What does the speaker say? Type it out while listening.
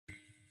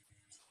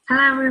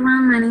Hello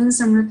everyone, my name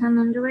is Amrita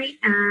Nanduri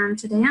and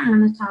today I'm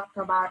going to talk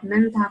about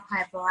Mentha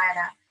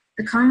piperita.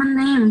 The common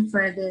name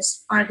for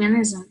this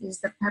organism is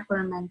the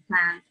peppermint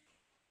plant.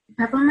 The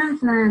peppermint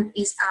plant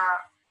is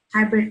a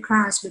hybrid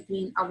cross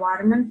between a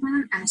watermelon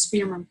plant and a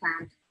spearmint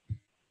plant.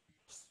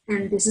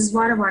 And this is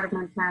what a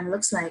watermelon plant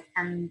looks like,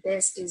 and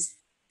this is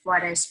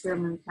what a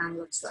spearmint plant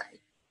looks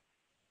like.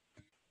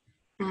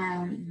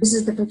 And this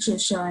is the picture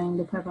showing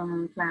the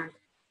peppermint plant.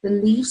 The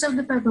leaves of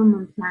the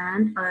peppermint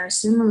plant are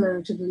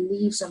similar to the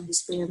leaves of the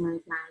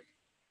spearmint plant.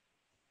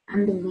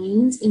 And the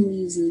veins in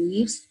these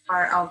leaves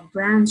are of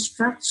branch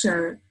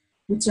structure,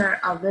 which are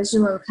a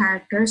visual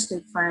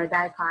characteristic for a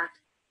dicot.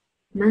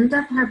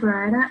 Mentha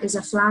piperita is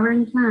a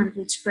flowering plant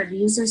which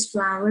produces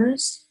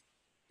flowers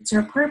which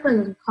are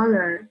purple in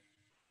color,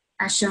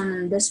 as shown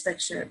in this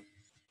picture.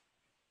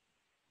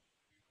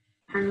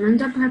 And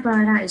Mentha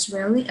piperita is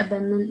rarely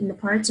abundant in the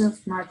parts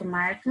of North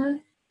America,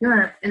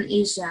 Europe, and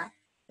Asia.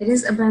 It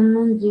is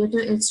abundant due to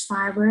its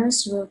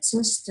fibrous root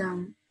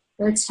system,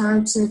 which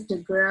helps it to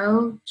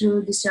grow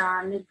through the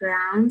surrounding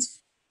grounds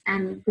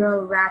and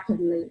grow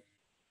rapidly.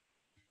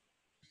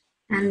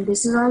 And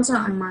this is also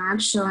a map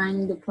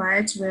showing the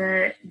parts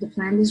where the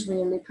plant is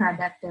really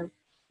productive.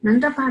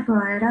 Mentha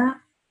piperita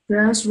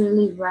grows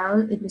really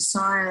well in the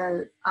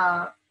soil,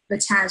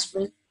 which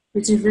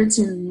is rich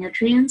in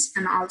nutrients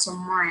and also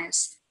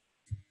moist.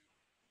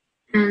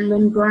 And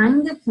when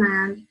growing the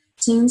plant,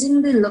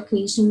 changing the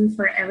location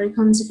for every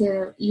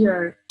consecutive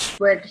year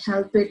would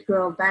help it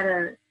grow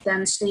better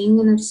than staying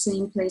in the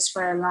same place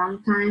for a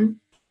long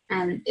time,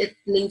 and it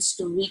leads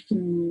to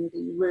weakening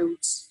the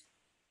roots.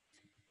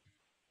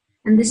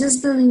 And this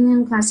is the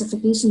linear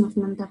classification of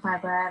Mentha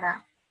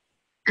piperita.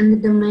 And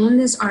the domain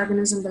this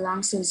organism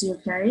belongs to is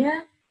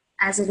eukarya,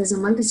 as it is a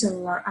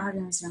multicellular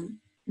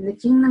organism. In the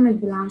kingdom it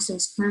belongs to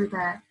is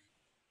Mentha,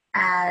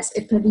 as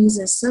it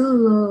produces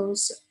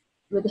cellulose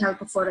with the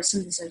help of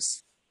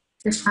photosynthesis.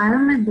 The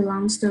phylum it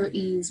belongs to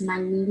is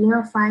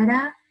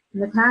Magnoliophyta,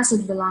 and the class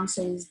it belongs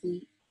to is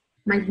the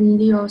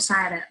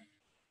Magnoliopsida.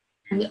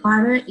 And the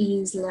order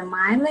is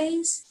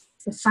Lemmiales.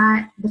 The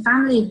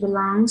family it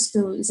belongs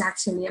to is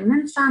actually a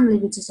mint family,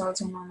 which is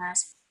also known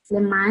as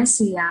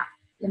Lemmaceae.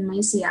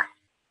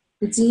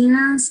 The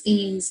genus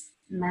is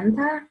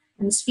Mentha,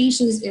 and the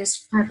species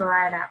is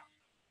Piperita.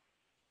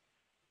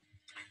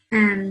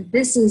 And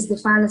this is the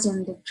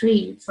phylogenetic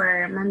tree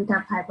for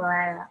Mentha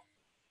piperita.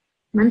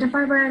 Mentha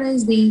piperita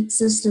is the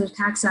sister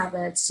taxa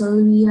with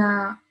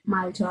Sylvia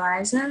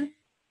mycorrhiza,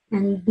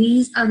 and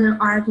these other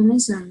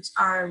organisms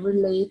are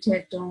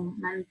related to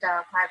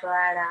Mentha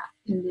piperita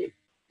in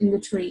the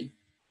tree.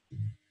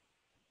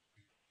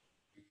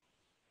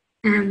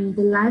 And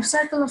the life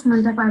cycle of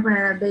Mentha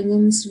piperita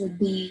begins with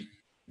the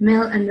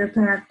male and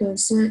reproductive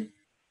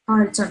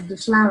parts of the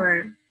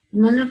flower. The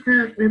male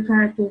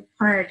reproductive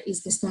part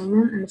is the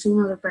stamen, and the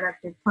female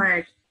reproductive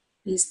part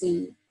is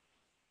the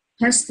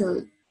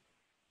pistil,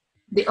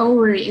 the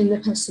ovary in the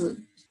pistil.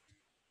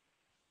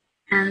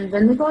 And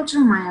when they go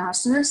through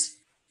meiosis,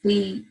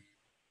 the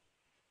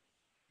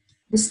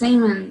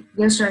stamen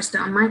gives rise to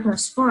a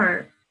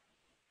microspore,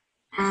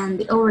 and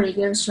the ovary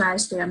gives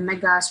rise to a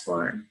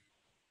megaspore.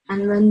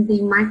 And when the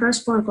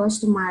microspore goes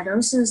to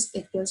mitosis,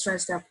 it gives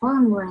rise to a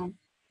pollen grain,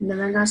 and the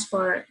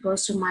megaspore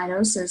goes to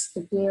mitosis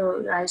to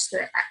give rise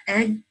to an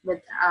egg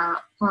with a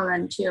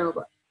pollen tube.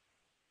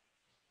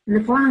 And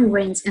the pollen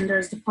grains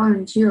enters the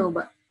pollen tube,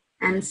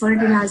 and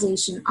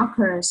fertilization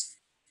occurs,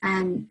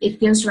 and it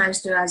gives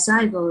rise to a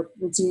zygote,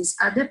 which is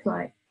a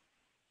diploid.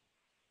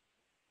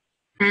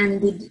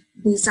 And the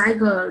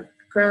zygote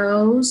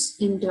grows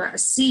into a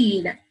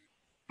seed,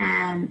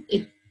 and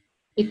it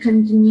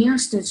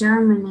continues to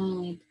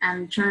germinate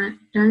and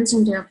turns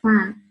into a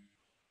plant,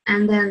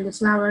 and then the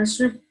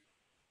flowers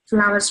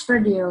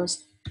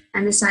produce,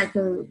 and the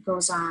cycle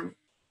goes on.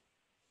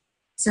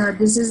 So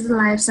this is the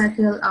life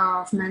cycle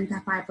of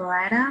Mentha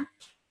piperita.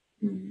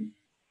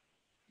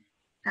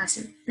 That's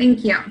it.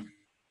 Thank you.